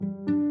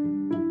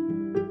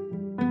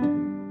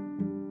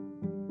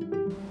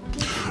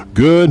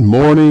Good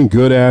morning,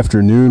 good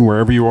afternoon,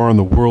 wherever you are in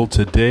the world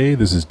today.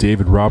 This is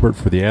David Robert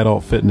for the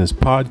Adult Fitness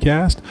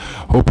Podcast.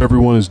 Hope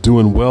everyone is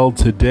doing well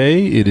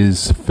today. It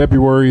is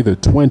February the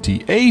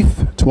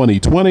 28th,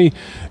 2020.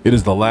 It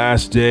is the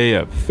last day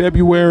of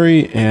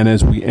February, and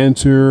as we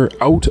enter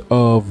out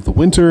of the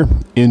winter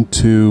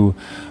into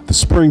the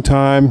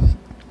springtime,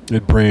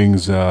 it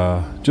brings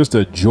just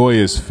a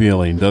joyous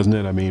feeling, doesn't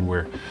it? I mean,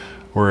 we're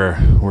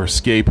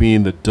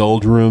escaping the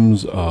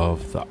doldrums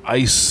of the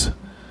ice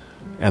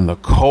and the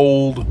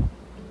cold.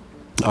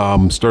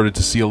 Started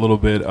to see a little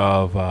bit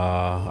of,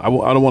 I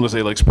don't want to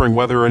say like spring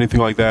weather or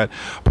anything like that,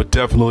 but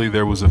definitely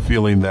there was a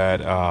feeling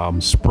that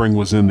spring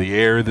was in the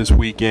air this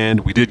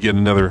weekend. We did get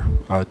another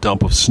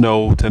dump of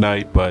snow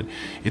tonight, but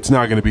it's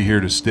not going to be here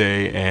to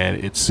stay,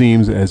 and it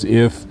seems as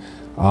if,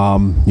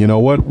 you know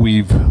what,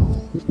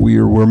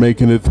 we're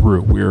making it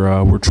through.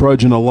 We're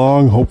trudging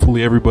along.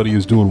 Hopefully everybody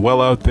is doing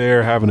well out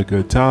there, having a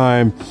good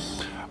time.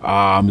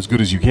 As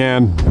good as you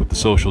can with the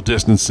social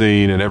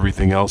distancing and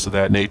everything else of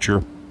that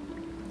nature.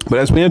 But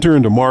as we enter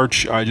into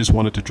March, I just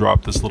wanted to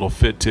drop this little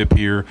fit tip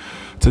here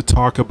to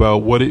talk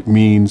about what it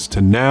means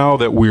to now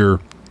that we're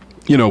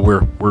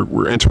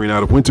entering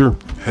out of winter,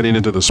 heading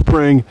into the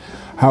spring,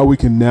 how we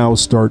can now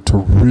start to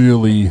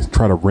really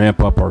try to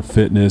ramp up our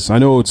fitness. I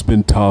know it's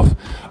been tough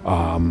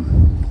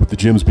with the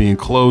gyms being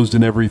closed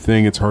and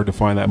everything. It's hard to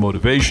find that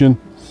motivation.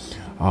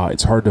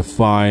 It's hard to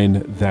find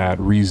that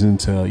reason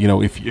to,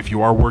 if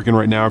you are working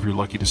right now, if you're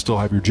lucky to still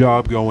have your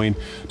job going,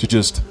 to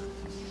just,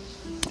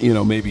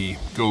 maybe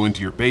go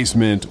into your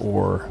basement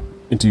or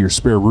into your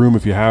spare room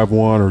if you have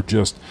one, or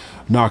just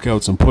knock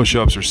out some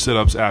push-ups or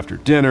sit-ups after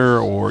dinner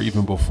or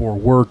even before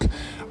work.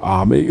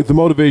 The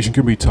motivation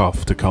can be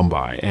tough to come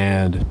by.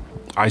 And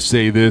I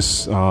say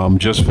this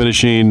just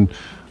finishing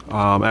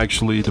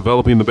actually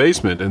developing the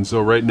basement. And so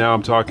right now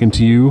I'm talking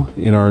to you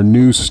in our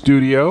new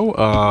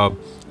studio,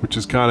 which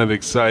is kind of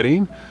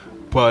exciting,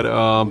 but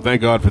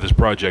thank God for this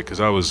project, because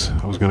I was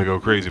going to go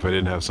crazy if I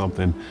didn't have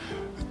something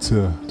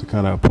to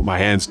kind of put my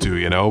hands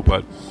to,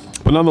 But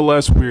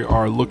nonetheless, we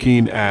are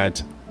looking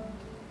at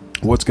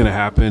what's going to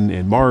happen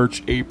in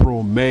March,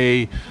 April,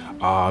 May.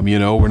 We're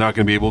not going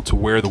to be able to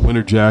wear the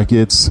winter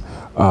jackets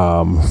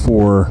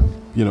for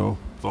the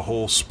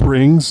whole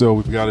spring, so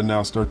we've got to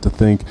now start to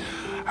think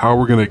how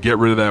we're going to get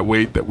rid of that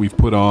weight that we've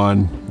put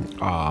on,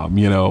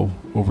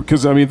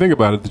 because think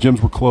about it, the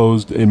gyms were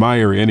closed in my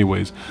area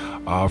anyways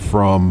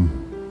from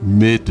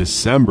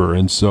mid-December,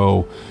 and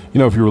so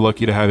if you were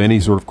lucky to have any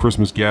sort of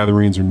Christmas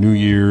gatherings or New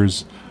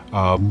Year's,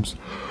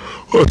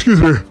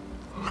 COVID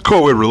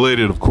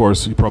related, of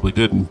course, you probably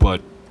didn't,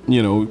 but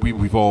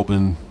we've all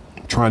been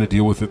trying to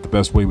deal with it the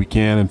best way we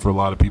can, and for a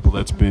lot of people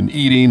that's been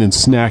eating and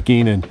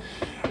snacking and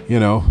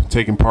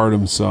taking part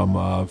in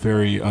some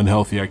very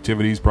unhealthy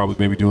activities, probably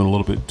maybe doing a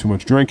little bit too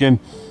much drinking,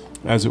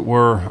 as it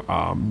were,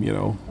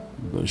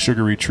 the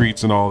sugary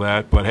treats and all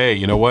that. But hey,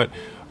 you know what?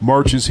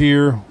 March is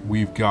here.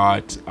 We've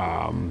got,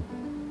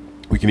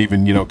 we can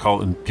even,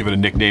 call it and give it a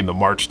nickname, the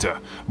March to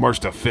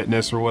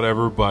Fitness or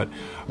whatever. But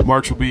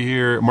March will be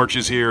here. March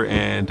is here,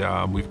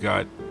 and we've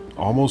got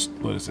almost,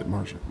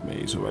 March,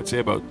 May. So I'd say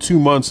about 2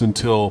 months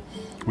until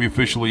we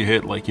officially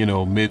hit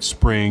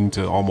mid-spring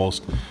to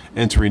almost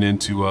entering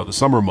into the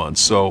summer months.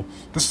 So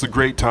this is a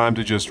great time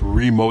to just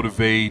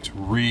remotivate,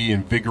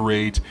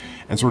 reinvigorate,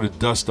 and sort of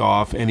dust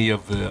off any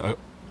of the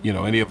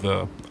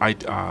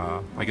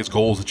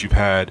goals that you've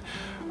had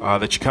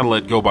that you kind of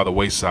let go by the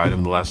wayside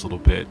in the last little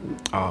bit.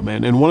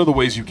 And one of the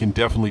ways you can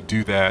definitely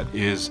do that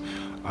is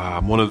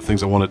one of the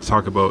things I wanted to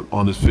talk about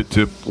on this fit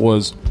tip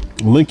was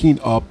linking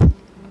up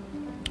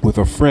with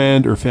a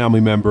friend or family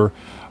member.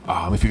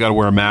 If you got to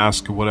wear a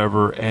mask or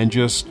whatever, and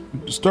just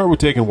start with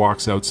taking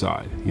walks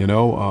outside.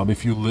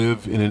 If you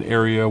live in an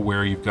area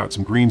where you've got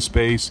some green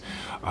space,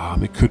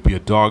 it could be a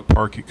dog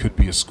park, it could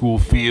be a school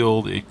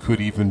field, it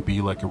could even be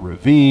like a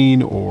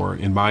ravine, or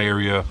in my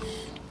area,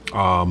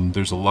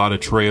 there's a lot of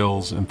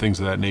trails and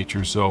things of that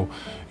nature. So,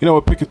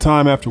 pick a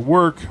time after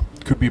work,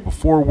 could be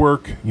before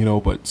work,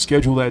 but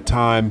schedule that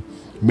time,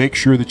 make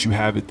sure that you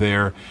have it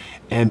there,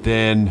 and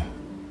then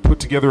put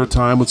together a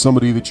time with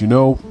somebody that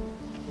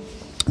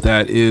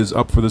that is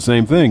up for the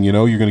same thing. You're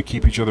going to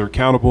keep each other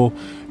accountable.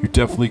 You're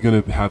definitely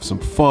going to have some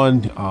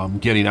fun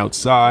getting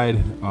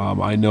outside.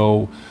 I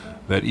know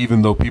that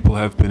even though people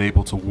have been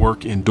able to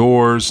work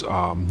indoors,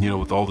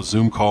 with all the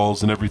Zoom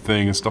calls and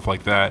everything and stuff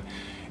like that,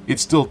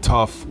 it's still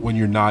tough when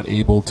you're not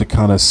able to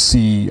kind of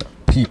see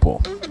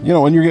people,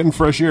 and you're getting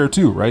fresh air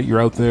too, right?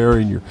 You're out there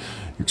and you're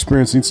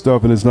experiencing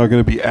stuff, and it's not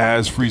going to be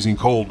as freezing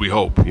cold, we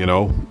hope, depending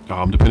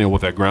on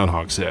what that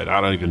groundhog said.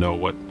 I don't even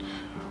know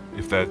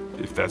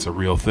if that's a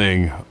real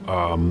thing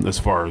as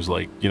far as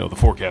the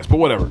forecast, but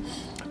whatever.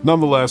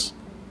 Nonetheless,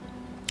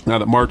 now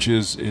that March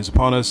is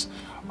upon us,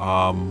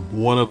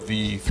 one of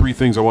the three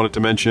things I wanted to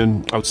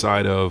mention,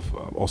 outside of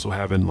also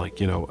having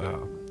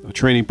a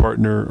training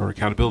partner or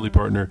accountability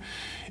partner,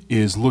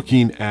 is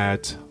looking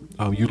at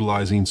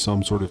utilizing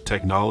some sort of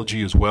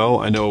technology as well.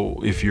 I know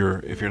if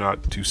you're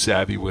not too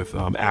savvy with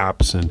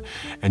apps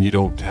and you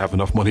don't have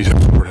enough money to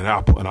afford an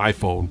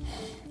iPhone,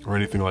 or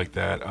anything like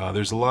that.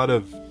 There's a lot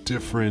of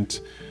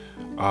different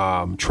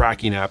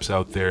tracking apps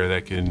out there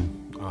that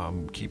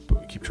can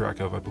keep track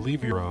of. I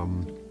believe your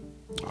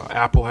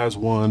Apple has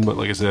one, but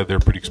like I said, they're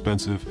pretty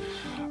expensive.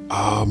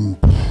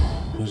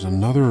 There's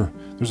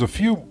a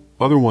few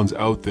other ones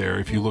out there.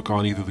 If you look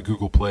on either the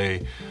Google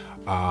Play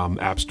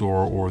App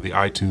Store or the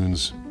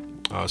iTunes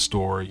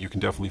store, you can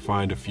definitely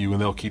find a few,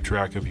 and they'll keep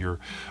track of your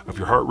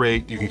heart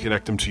rate. You can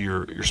connect them to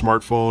your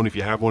smartphone if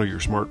you have one, or your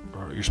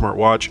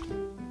smartwatch,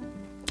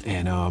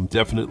 and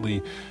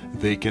definitely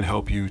they can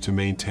help you to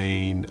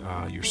maintain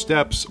your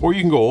steps. Or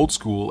you can go old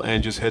school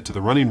and just head to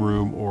the running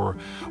room or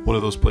one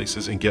of those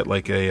places and get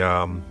like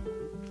a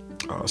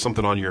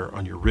something on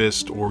your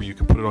wrist, or you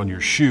can put it on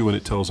your shoe and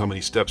it tells how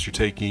many steps you're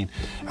taking,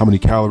 how many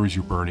calories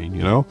you're burning,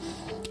 you know.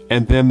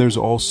 And then there's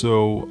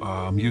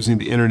also using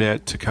the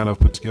internet to kind of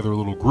put together a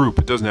little group.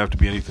 It doesn't have to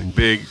be anything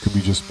big. It could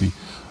be just the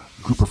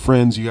group of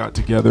friends you got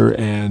together,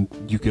 and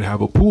you could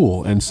have a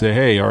pool and say,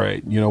 hey, all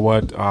right, you know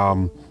what,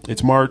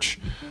 it's March,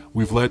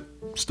 we've let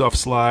stuff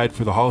slide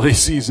for the holiday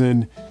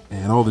season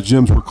and all the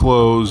gyms were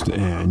closed,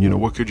 and you know,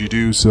 what could you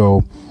do?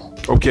 So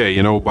okay,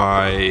 you know,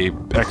 by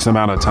X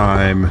amount of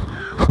time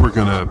we're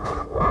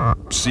gonna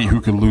see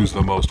who can lose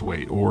the most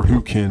weight, or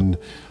who can,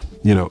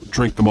 you know,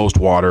 drink the most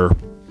water,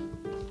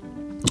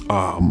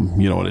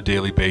 you know, on a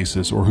daily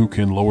basis, or who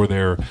can lower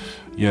their,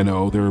 you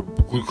know, their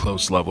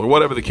glucose level, or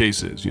whatever the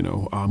case is. You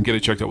know, get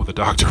it checked out with a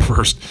doctor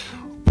first.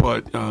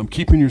 But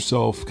keeping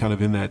yourself kind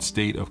of in that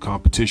state of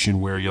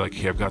competition where you're like,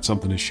 hey, I've got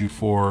something to shoot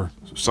for.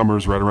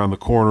 Summer's right around the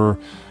corner.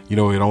 You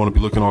know, you don't want to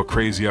be looking all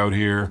crazy out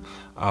here.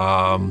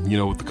 You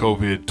know, with the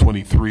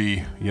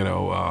COVID-23, you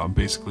know,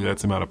 basically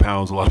that's the amount of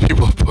pounds a lot of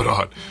people have put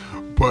on.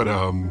 But,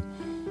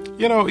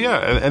 you know,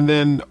 yeah. And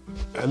then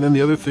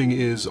the other thing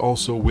is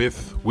also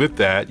with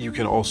that, you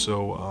can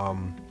also,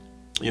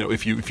 you know,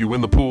 if you win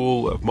the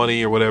pool of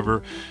money or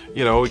whatever,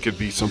 you know, it could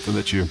be something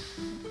that you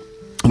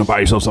buy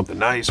yourself something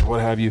nice, what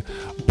have you,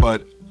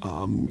 but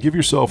give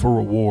yourself a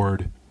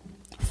reward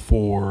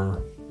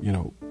for, you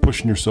know,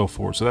 pushing yourself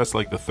forward. So that's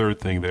like the third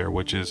thing there,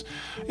 which is,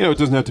 you know, it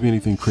doesn't have to be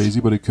anything crazy,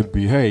 but it could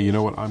be, hey, you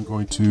know what, I'm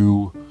going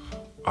to,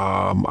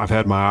 I've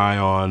had my eye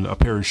on a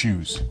pair of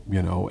shoes,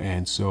 you know,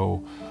 and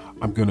so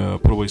I'm going to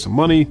put away some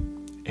money,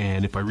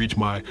 and if I reach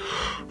my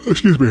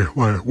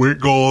weight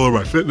goal or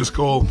my fitness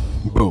goal,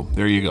 boom,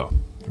 there you go.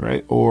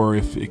 Right? Or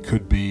if it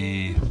could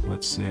be,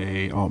 let's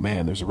say, oh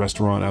man, there's a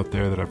restaurant out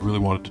there that I've really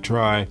wanted to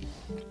try.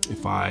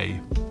 If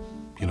I,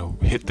 you know,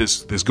 hit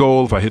this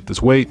goal, if I hit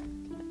this weight,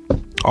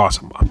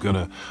 awesome. I'm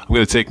gonna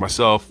take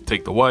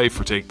the wife,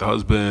 or take the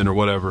husband, or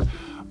whatever,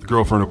 the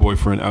girlfriend or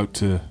boyfriend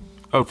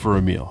out for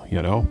a meal,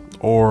 you know.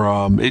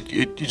 Or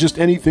it just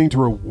anything to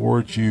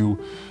reward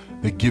you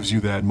that gives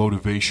you that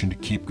motivation to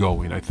keep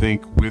going. I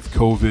think with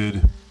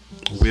COVID,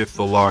 with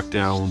the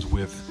lockdowns,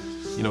 with,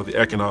 you know, the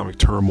economic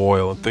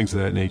turmoil and things of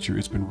that nature,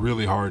 it's been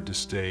really hard to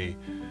stay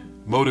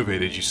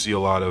motivated. You see a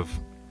lot of,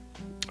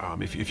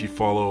 if you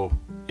follow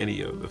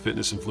any of the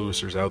fitness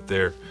influencers out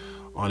there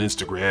on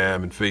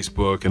Instagram and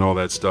Facebook and all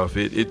that stuff,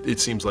 it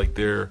seems like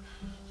they're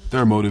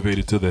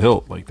motivated to the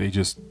hilt. Like they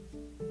just,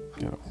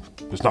 you know,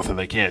 there's nothing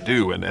they can't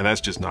do, and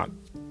that's just not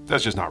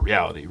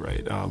reality,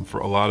 right? For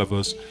a lot of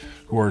us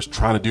who are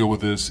trying to deal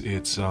with this,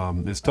 it's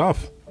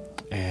tough.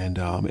 And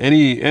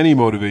any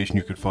motivation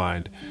you could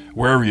find,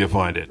 wherever you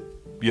find it,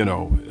 you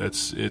know,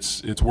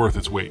 it's worth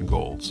its weight in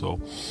gold.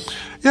 So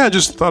yeah,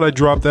 just thought I'd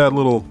drop that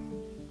little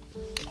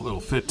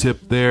fit tip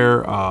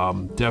there.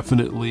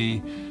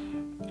 Definitely,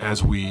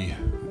 as we,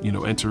 you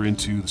know, enter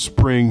into the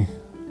spring,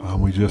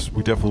 we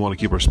definitely want to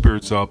keep our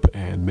spirits up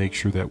and make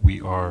sure that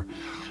we are,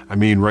 I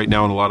mean, right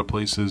now in a lot of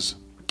places,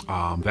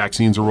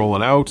 vaccines are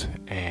rolling out,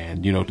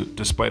 and, you know,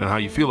 despite on how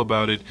you feel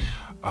about it,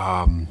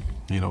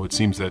 you know, it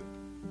seems that,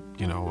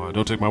 you know,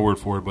 don't take my word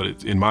for it, but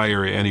it's in my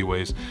area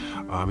anyways.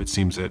 It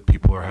seems that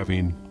people are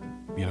having,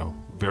 you know,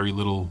 very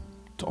little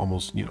to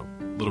almost, you know,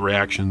 little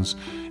reactions,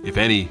 if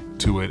any,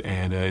 to it,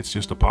 and it's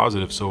just a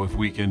positive. So if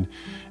we can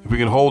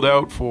hold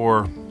out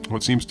for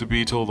what seems to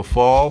be till the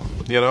fall,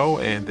 you know,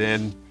 and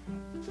then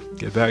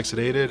get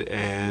vaccinated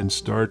and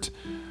start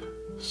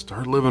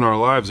living our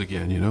lives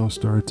again, you know,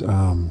 start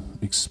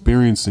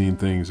experiencing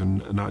things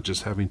and not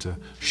just having to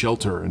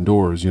shelter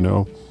indoors, you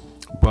know.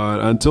 But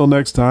until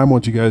next time, I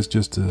want you guys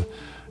just to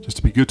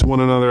be good to one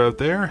another out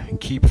there and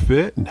keep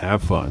fit and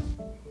have fun.